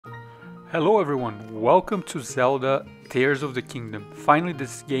Hello everyone, welcome to Zelda Tears of the Kingdom. Finally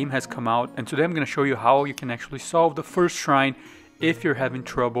this game has come out and today I'm going to show you how you can actually solve the first shrine if you're having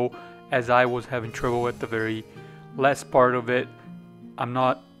trouble, as I was having trouble at the very last part of it. I'm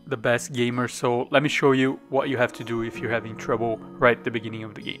not the best gamer, so let me show you what you have to do if you're having trouble right at the beginning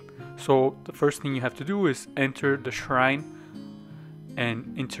of the game. So the first thing you have to do is enter the shrine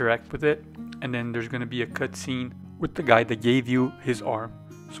and interact with it, and then there's going to be a cutscene with the guy that gave you his arm.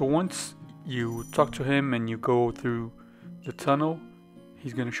 So once you talk to him and you go through the tunnel,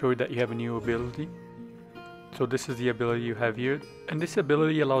 he's going to show you that you have a new ability. So this is the ability you have here, and this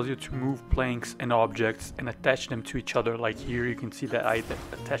ability allows you to move planks and objects and attach them to each other. Like here you can see that I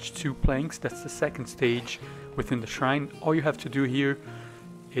attached 2 planks. That's the second stage within the shrine. All you have to do here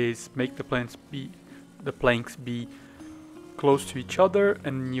is make the planks be close to each other,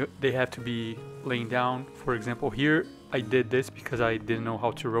 and they have to be laying down. For example, here I did this because I didn't know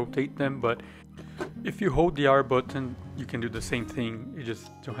how to rotate them, but if you hold the R button you can do the same thing. You just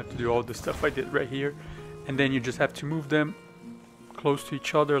don't have to do all the stuff I did right here, and then you just have to move them close to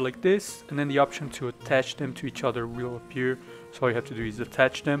each other like this, and then the option to attach them to each other will appear. So all you have to do is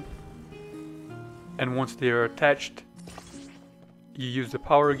attach them, and once they are attached you use the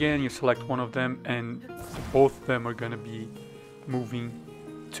power again, you select one of them, and both of them are going to be moving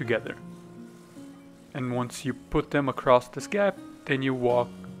together. And once you put them across this gap, then you walk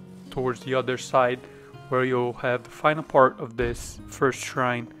towards the other side where you'll have the final part of this first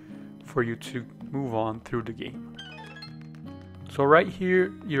shrine for you to move on through the game. So right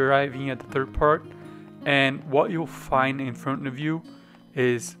here you're arriving at the third part, and what you'll find in front of you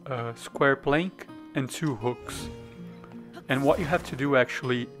is a square plank and 2 hooks. And what you have to do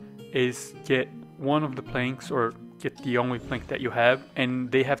actually is get one of the planks, or get the only plank that you have, and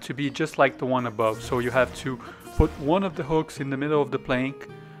they have to be just like the one above. So you have to put one of the hooks in the middle of the plank,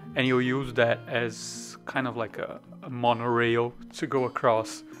 and you'll use that as kind of like a monorail to go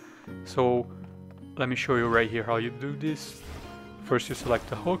across. So let me show you right here how you do this. First you select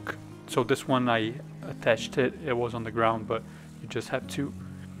the hook. So this one I attached it was on the ground, but you just have to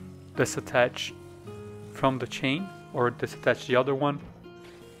disattach from the chain or disattach the other one.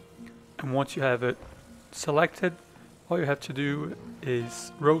 And once you have it selected, all you have to do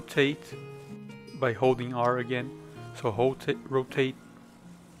is rotate by holding R again. So rotate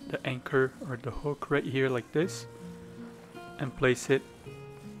the anchor or the hook right here like this and place it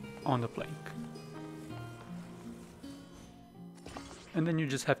on the plank. And then you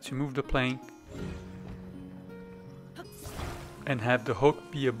just have to move the plank and have the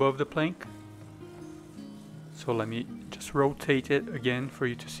hook be above the plank. So let me just rotate it again for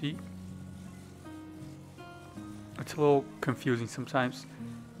you to see. It's a little confusing sometimes.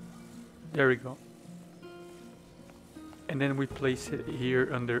 There we go. And then we place it here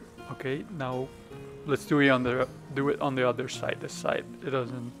under. Okay, now let's do it on the other side. This side it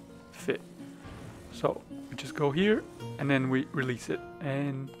doesn't fit. So we just go here and then we release it.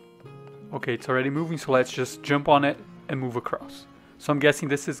 And okay, it's already moving. So let's just jump on it and move across. So I'm guessing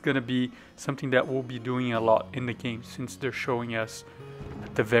this is going to be something that we'll be doing a lot in the game, since they're showing us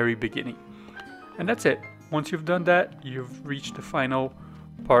at the very beginning. And that's it. Once you've done that, you've reached the final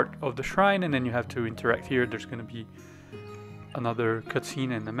part of the shrine, and then you have to interact here. There's going to be another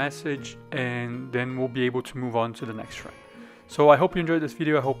cutscene and a message, and then we'll be able to move on to the next shrine. So I hope you enjoyed this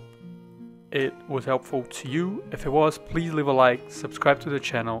video. I hope it was helpful to you. If it was, please leave a like, subscribe to the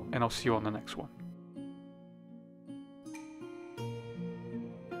channel, and I'll see you on the next one.